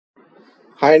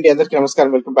Hi and అందరికీ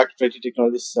నమస్కారం. Welcome back to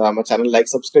technologies. మా ఛానల్ లైక్,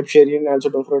 సబ్స్క్రైబ్, షేర్ చేయండి. Also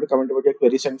don't forget to comment about your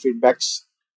queries and feedbacks.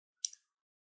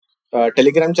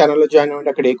 Telegram ఛానల్లో join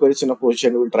అవ్వండి. అక్కడ ఏ queries ఉన్న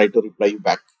position will try to reply you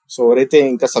back. So ఎవరైతే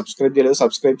ఇంకా సబ్స్క్రైబ్ చేయలేదు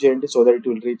సబ్స్క్రైబ్ చేయండి. So that it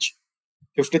will reach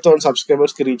 50,000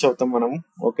 subscribers కి రీచ్ అవుతాం మనం.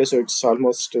 Okay, so it's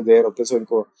almost there. Okay, so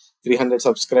ఇంకో 300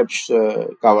 సబ్స్క్రైబ్స్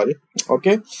కావాలి.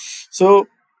 ఓకే, సో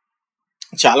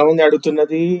చాలా మంది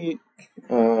అడుగుతున్నది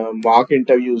మాక్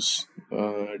ఇంటర్వ్యూస్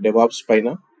డెవాప్స్ పైన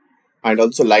అండ్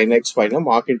ఆల్సో లైనెక్స్ పైన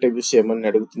మాక్ ఇంటర్వ్యూస్ చేయమని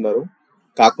అడుగుతున్నారు.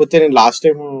 కాకపోతే నేను లాస్ట్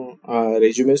టైం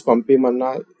రెజ్యూమేస్ పంపించమన్నా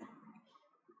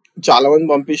చాలా మంది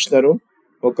పంపిస్తున్నారు.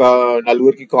 ఒక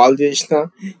 4 కాల్ చేసిన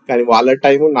కానీ వాళ్ళ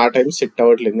టైం నా టైం సెట్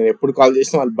అవ్వట్లేదు. నేను ఎప్పుడు కాల్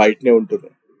చేసినా వాళ్ళు బయటనే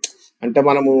ఉంటున్నారు. అంటే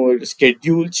మనము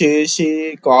షెడ్యూల్ చేసి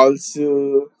కాల్స్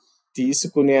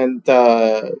తీసుకునే అంత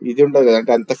ఇది ఉండదు కదా,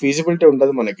 అంటే అంత ఫీజిబిలిటీ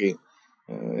ఉండదు మనకి.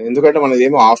 ఎందుకంటే మనది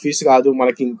ఏమో ఆఫీస్ కాదు,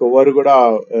 మనకి ఇంకొవరు కూడా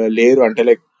లేరు. అంటే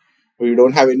like we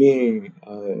don't have any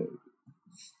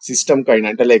system kind.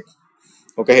 అంటే లైక్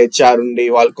ఒక హెచ్ఆర్ ఉండి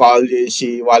వాళ్ళు కాల్ చేసి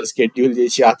వాళ్ళు స్కెడ్యూల్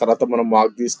చేసి ఆ తర్వాత మనం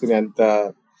మార్క్ తీసుకునే అంత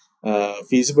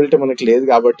ఫీజిబిలిటీ మనకు లేదు.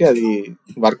 కాబట్టి అది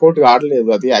వర్కౌట్ కావట్లేదు.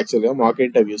 అది యాక్చువల్గా మాక్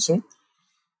ఇంటర్వ్యూస్.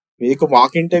 మీకు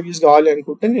మాక్ ఇంటర్వ్యూస్ కావాలి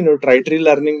అనుకుంటే నేను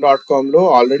TryTreeLearning.comలో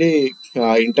ఆల్రెడీ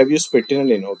ఇంటర్వ్యూస్ పెట్టిన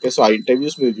నేను. ఓకే, సో ఆ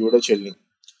ఇంటర్వ్యూస్ మీరు చూడొచ్చు వెళ్ళి.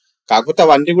 కాకపోతే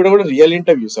అవన్నీ కూడా రియల్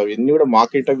ఇంటర్వ్యూస్, అవన్నీ కూడా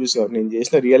మాక్ ఇంటర్వ్యూస్ కాదు. నేను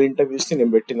చేసిన రియల్ ఇంటర్వ్యూస్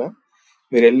నేను పెట్టిన,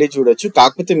 మీరు వెళ్ళి చూడొచ్చు.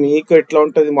 కాకపోతే మీకు ఎట్లా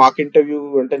ఉంటుంది మాక్ ఇంటర్వ్యూ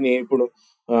అంటే, నేను ఇప్పుడు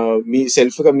మీ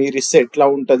సెల్ఫ్గా మీరు ఇస్తే ఎట్లా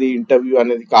ఉంటుంది ఇంటర్వ్యూ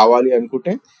అనేది కావాలి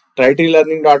అనుకుంటే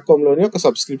TryTreeLearning.comలోనే ఒక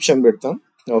సబ్స్క్రిప్షన్ పెడతాం.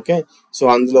 ఓకే, సో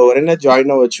అందులో ఎవరైనా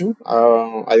జాయిన్ అవ్వచ్చు.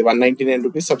 అది 199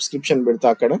 రూపీస్ సబ్స్క్రిప్షన్ పెడతా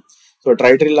అక్కడ. సో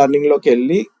TryTreeLearningలోకి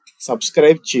వెళ్ళి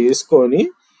సబ్స్క్రైబ్ చేసుకొని,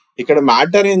 ఇక్కడ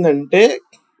మ్యాటర్ ఏంటంటే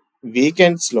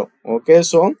వీకెండ్స్లో, ఓకే,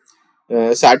 సో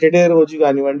సాటర్డే రోజు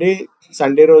కానివ్వండి,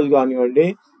 సండే రోజు కానివ్వండి,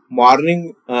 మార్నింగ్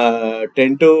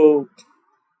 10 to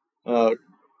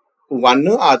 1,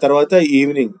 ఆ తర్వాత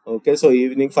evening. Okay, so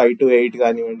evening 5 to 8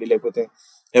 కానివ్వండి, లేకపోతే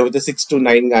 6 to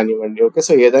 9 కానివ్వండి. ఓకే,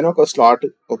 సో ఏదైనా ఒక స్లాట్.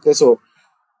 ఓకే, సో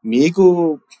మీకు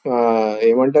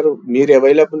ఏమంటారు, మీరు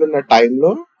అవైలబుల్ ఉన్న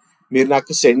టైంలో మీరు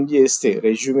నాకు సెండ్ చేస్తే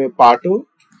రెజ్యూమే పాటు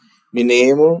మీ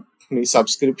నేము, మీ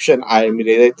సబ్స్క్రిప్షన్,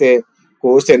 మీరు ఏదైతే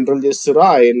కోర్స్ ఎన్రోల్ చేస్తారో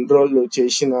ఆ ఎన్రోల్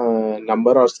చేసిన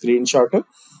number or screen shot,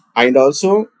 and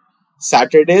also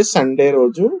Saturday Sunday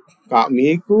రోజు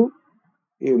మీకు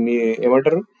మీ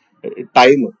ఏమంటారు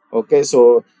టైం. ఓకే, సో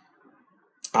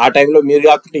ఆ టైంలో మీరు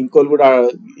కాకుండా ఇంకోళ్ళు కూడా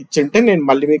ఇచ్చింటే నేను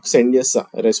మళ్ళీ మీకు సెండ్ చేస్తా,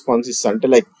 రెస్పాన్స్ ఇస్తా. అంటే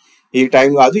లైక్ ఈ టైం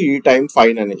కాదు, ఈ టైం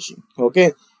ఫైన్ అనేసి. ఓకే,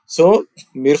 సో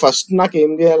మీరు ఫస్ట్ నాకు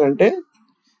ఏం చేయాలంటే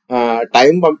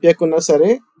టైం పంపించకున్నా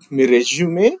సరే మీ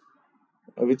resume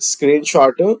with screen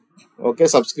shot, okay,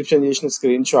 subscription చేసిన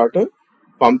స్క్రీన్ షాట్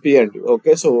పంపియండి.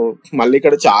 ఓకే, సో మళ్ళీ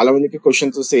ఇక్కడ చాలా మందికి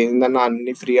క్వశ్చన్స్ వస్తాయి, ఏందన్నా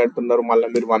అన్ని ఫ్రీ అంటున్నారు, మళ్ళీ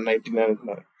మీరు 199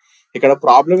 అంటున్నారు. ఇక్కడ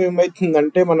ప్రాబ్లం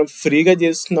ఏమవుతుందంటే, మనం ఫ్రీగా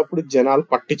చేస్తున్నప్పుడు జనాలు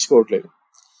పట్టించుకోవట్లేదు.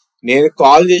 నేను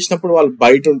కాల్ చేసినప్పుడు వాళ్ళు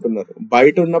బయట ఉంటున్నారు.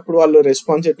 బయట ఉన్నప్పుడు వాళ్ళు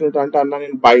రెస్పాన్స్ ఎట్లుంటారు అంటే, అన్న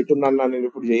నేను బయట ఉన్నాను, నేను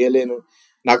ఇప్పుడు చేయలేను,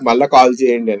 నాకు మళ్ళీ కాల్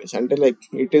చేయండి అనేసి. అంటే లైక్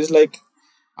ఇట్ ఈస్ లైక్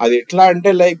అది ఎట్లా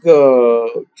అంటే లైక్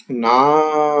నా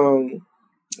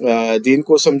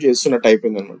దీనికోసం చేస్తున్నట్టు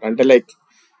అయిపోయింది అనమాట. అంటే లైక్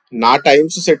నా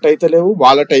టైమ్స్ సెట్ అవుతలేవు,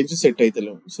 వాళ్ళ టైమ్స్ సెట్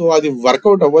అవుతలేవు. సో అది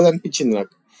వర్కౌట్ అవ్వదు అనిపించింది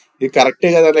నాకు. ఇది కరెక్టే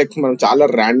కదా, లైక్ మనం చాలా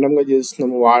ర్యాండమ్ గా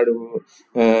చేస్తున్నాము. వాడు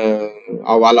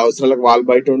వాళ్ళ అవసరాలకు వాళ్ళు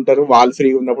బయట ఉంటారు, వాళ్ళు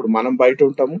ఫ్రీగా ఉన్నప్పుడు మనం బయట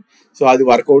ఉంటాము. సో అది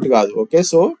వర్కౌట్ కాదు. ఓకే,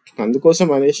 సో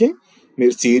అందుకోసం అనేసి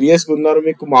మీరు సీరియస్గా ఉన్నారు,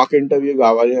 మీకు మాక్ ఇంటర్వ్యూ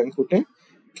కావాలి అనుకుంటే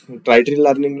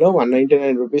TryTreeLearningలో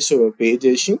 199 రూపీస్ పే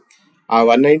చేసి, ఆ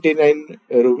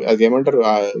 199 అది ఏమంటారు,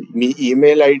 మీ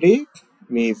ఈమెయిల్ ఐడి,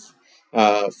 మీ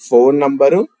ఫోన్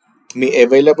నంబరు, మీ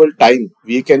అవైలబుల్ టైం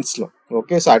వీకెండ్స్లో.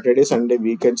 ఓకే, సాటర్డే సండే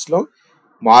వీకెండ్స్లో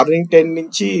మార్నింగ్ 10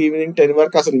 నుంచి ఈవినింగ్ 10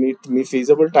 వరకు అసలు మీ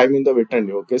ఫీజబుల్ టైం ఏందో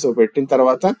పెట్టండి. ఓకే, సో పెట్టిన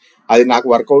తర్వాత అది నాకు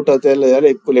వర్కౌట్ అవుతా లేదా,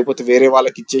 లేకపోతే వేరే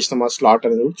వాళ్ళకి ఇచ్చేసిన మా స్లాట్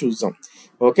అనేది చూద్దాం.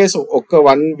 ఓకే, సో ఒక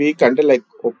 1 వీక్ అంటే లైక్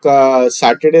ఒక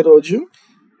సాటర్డే రోజు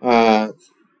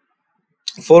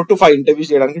 4 to 5 ఇంటర్వ్యూస్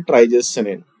చేయడానికి ట్రై చేస్తాను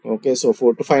నేను. ఓకే, సో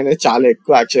 4 to 5 అనేది చాలా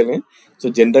ఎక్కువ యాక్చువల్లీ. సో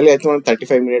జనరల్లీ అయితే మనం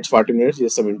 35 minutes 40 minutes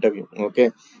చేస్తాం ఇంటర్వ్యూ. ఓకే,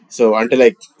 సో అంటే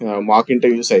లైక్ మాక్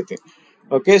ఇంటర్వ్యూస్ అయితే.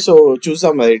 ఓకే, సో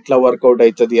చూసాం అది ఎట్లా వర్కౌట్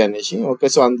అవుతుంది అనేసి. ఓకే,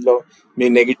 సో అందులో మీ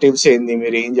నెగిటివ్స్ ఏంది,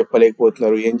 మీరు ఏం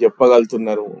చెప్పలేకపోతున్నారు, ఏం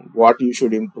చెప్పగలుగుతున్నారు, what you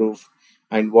should improve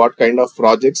and what kind of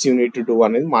projects you need to do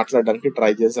అనేది మాట్లాడడానికి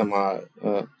ట్రై చేసాం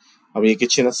మీకు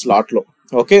ఇచ్చిన స్లాట్లో.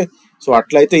 ఓకే, సో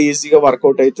అట్లయితే ఈజీగా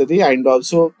వర్కౌట్ అవుతుంది. అండ్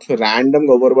ఆల్సో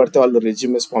ర్యాండమ్గా ఎవరు పడితే వాళ్ళు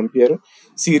రెజ్యూమెస్ పంపారు.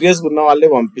 సీరియస్గా ఉన్న వాళ్ళే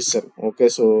పంపిస్తారు. ఓకే,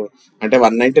 సో అంటే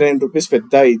 199 రూపీస్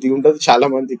పెద్ద ఇది ఉండదు చాలా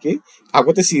మందికి,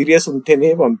 కాకపోతే సీరియస్ ఉంటేనే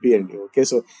పంపియండి. ఓకే,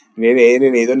 సో నేను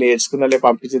ఏదో నేర్చుకున్నాలే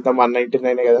పంపించేద్దాం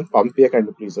 199 కదా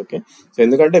పంపించకండి ప్లీజ్. ఓకే, సో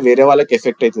ఎందుకంటే వేరే వాళ్ళకి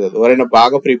ఎఫెక్ట్ అవుతుంది. ఎవరైనా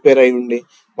బాగా ప్రిపేర్ అయి ఉండి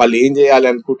వాళ్ళు ఏం చేయాలి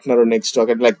అనుకుంటున్నారు నెక్స్ట్,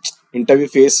 ఒక లైక్ ఇంటర్వ్యూ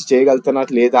ఫేస్ చేయగలుగుతున్నా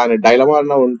లేదా అనే డైలమా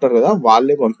అన్న ఉంటారు కదా,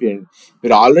 వాళ్ళే పంపించండి.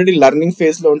 మీరు ఆల్రెడీ లెర్నింగ్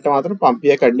ఫేజ్లో ఉంటే మాత్రం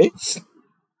పంపించకండి.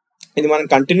 ఇది మనం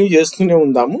కంటిన్యూ చేస్తూనే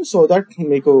ఉందాము, సో దట్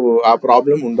మీకు ఆ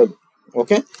ప్రాబ్లం ఉండదు.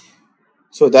 ఓకే,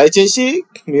 సో దయచేసి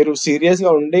మీరు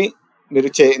సీరియస్గా ఉండి మీరు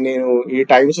నేను ఈ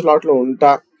టైం స్లాట్లో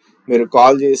ఉంటా, మీరు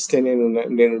కాల్ చేస్తే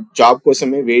నేను జాబ్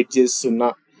కోసమే వెయిట్ చేస్తున్నా,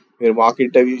 మీరు మాక్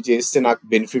ఇంటర్వ్యూ చేస్తే నాకు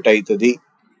బెనిఫిట్ అవుతుంది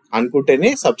అనుకుంటేనే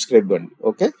సబ్స్క్రైబ్ అండి.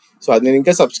 ఓకే, సో అది నేను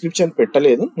ఇంకా సబ్స్క్రిప్షన్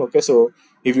పెట్టలేదు. ఓకే, సో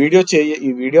ఈ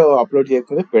వీడియో అప్లోడ్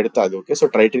చేయకపోతే పెడతాది. ఓకే, సో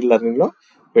ట్రైటిల్ లెర్నింగ్లో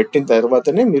పెట్టిన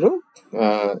తర్వాతనే మీరు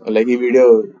లైక్ ఈ వీడియో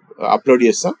అప్లోడ్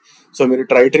చేస్తాం. సో మీరు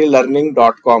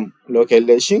triteelearning.com లోకి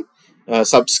వెళ్ళేసి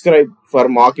సబ్స్క్రైబ్ ఫర్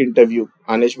మాక్ ఇంటర్వ్యూ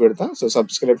అనేసి పెడతా. So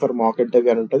subscribe for mock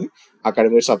interview అని ఉంటుంది. అక్కడ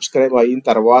మీరు సబ్స్క్రైబ్ అయిన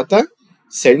తర్వాత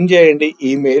సెండ్ చేయండి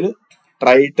ఈమెయిల్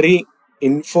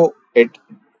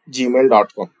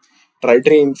triteeinfo@gmail.com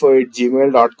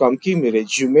triteeinfo@gmail.comకి మీ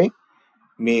రెజ్యూమే,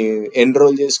 మీ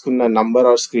ఎన్రోల్ చేసుకున్న number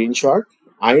or screen shot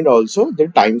and also the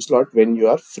time slot when you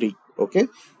are free. Okay,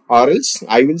 or else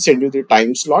I will send you the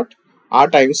time slot. ఆ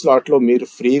time స్లాట్లో మీరు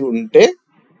ఫ్రీ ఉంటే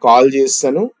call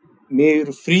చేస్తాను.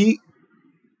 మీరు free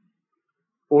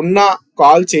ఉన్న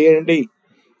call చేయండి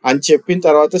అని చెప్పిన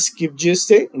తర్వాత స్కిప్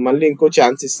చేస్తే మళ్ళీ ఇంకో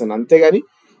ఛాన్స్ ఇస్తాను, అంతేగాని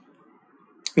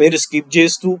మీరు స్కిప్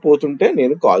చేస్తూ పోతుంటే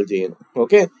నేను కాల్ చేయను.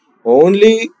 Okay,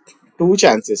 only 2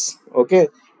 chances. Okay,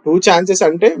 2 chances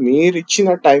అంటే మీరు ఇచ్చిన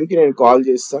టైంకి నేను కాల్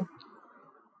చేస్తాను.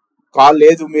 కాల్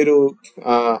లేదు మీరు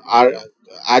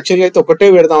యాక్చువల్గా అయితే ఒకటే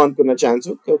పెడదాం అనుకున్న ఛాన్స్,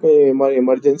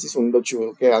 ఎమర్జెన్సీస్ ఉండొచ్చు.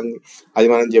 ఓకే, అది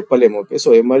మనం చెప్పలేము. ఓకే, సో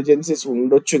ఎమర్జెన్సీస్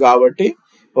ఉండొచ్చు కాబట్టి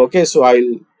okay, so I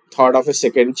thought of a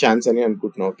second chance అని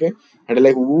అనుకుంటున్నాను. ఓకే, అంటే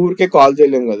లైక్ ఊరికే కాల్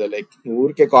చేయలేము కదా, లైక్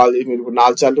ఊరికే కాల్ చేసి మీరు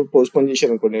 4 సార్లు పోస్ట్పోన్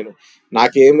చేశారు అనుకో,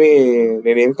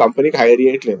 నేనేం కంపెనీకి హైర్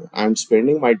చేయట్లేదు. I'm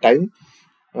spending my time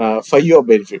for your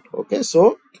benefit. Okay, so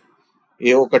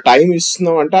ఒక టైం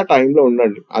ఇస్తున్నాం అంటే ఆ టైంలో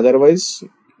ఉండండి, otherwise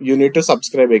you need to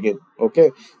subscribe again. Okay,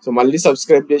 so మళ్ళీ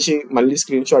సబ్స్క్రైబ్ చేసి మళ్ళీ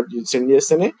స్క్రీన్ షాట్ సెండ్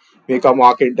చేస్తేనే మీకు ఆ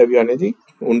మాక్ ఇంటర్వ్యూ అనేది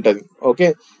ఉంటుంది. ఓకే,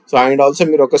 సో అండ్ ఆల్సో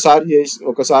మీరు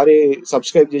ఒకసారి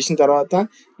సబ్స్క్రైబ్ చేసిన తర్వాత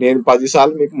నేను 10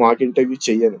 సార్లు మీకు మాక్ ఇంటర్వ్యూ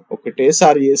చెయ్యను,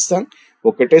 ఒకటేసారి చేస్తాను,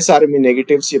 ఒకటేసారి మీ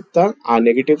నెగిటివ్స్ చెప్తా. ఆ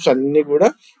నెగిటివ్స్ అన్ని కూడా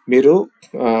మీరు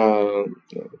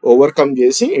ఓవర్కమ్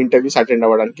చేసి ఇంటర్వ్యూస్ అటెండ్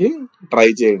అవ్వడానికి ట్రై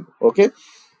చేయండి. Okay,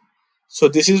 so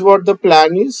this is what the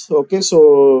plan is. Okay, so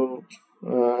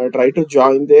try to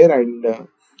join there and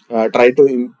try to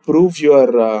improve your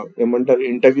ఏమంటారు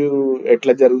ఇంటర్వ్యూ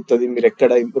ఎట్లా జరుగుతుంది, మీరు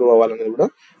ఎక్కడ ఇంప్రూవ్ అవ్వాలనేది కూడా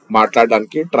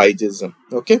మాట్లాడడానికి ట్రై చేద్దాం.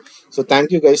 Okay, so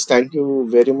thank you guys, thank you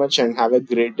very much and have a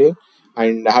great day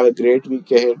and have a great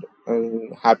week ahead and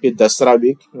happy Dasara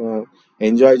week.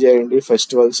 Enjoy చేయండి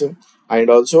festivals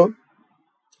and also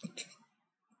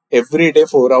every day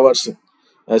 4 hours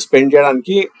spend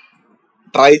చేయడానికి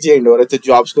try చేయండి ఎవరైతే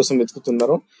jobs కోసం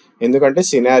వెతుకుతున్నారో. ఎందుకంటే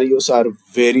scenarios are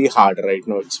very hard right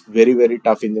no, it's very very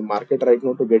tough in the market right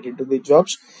no to get in to the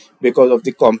jobs because of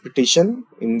the competition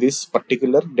in this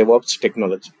particular DevOps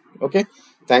technology. Okay,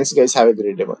 thanks guys, have a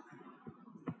great day. Bye.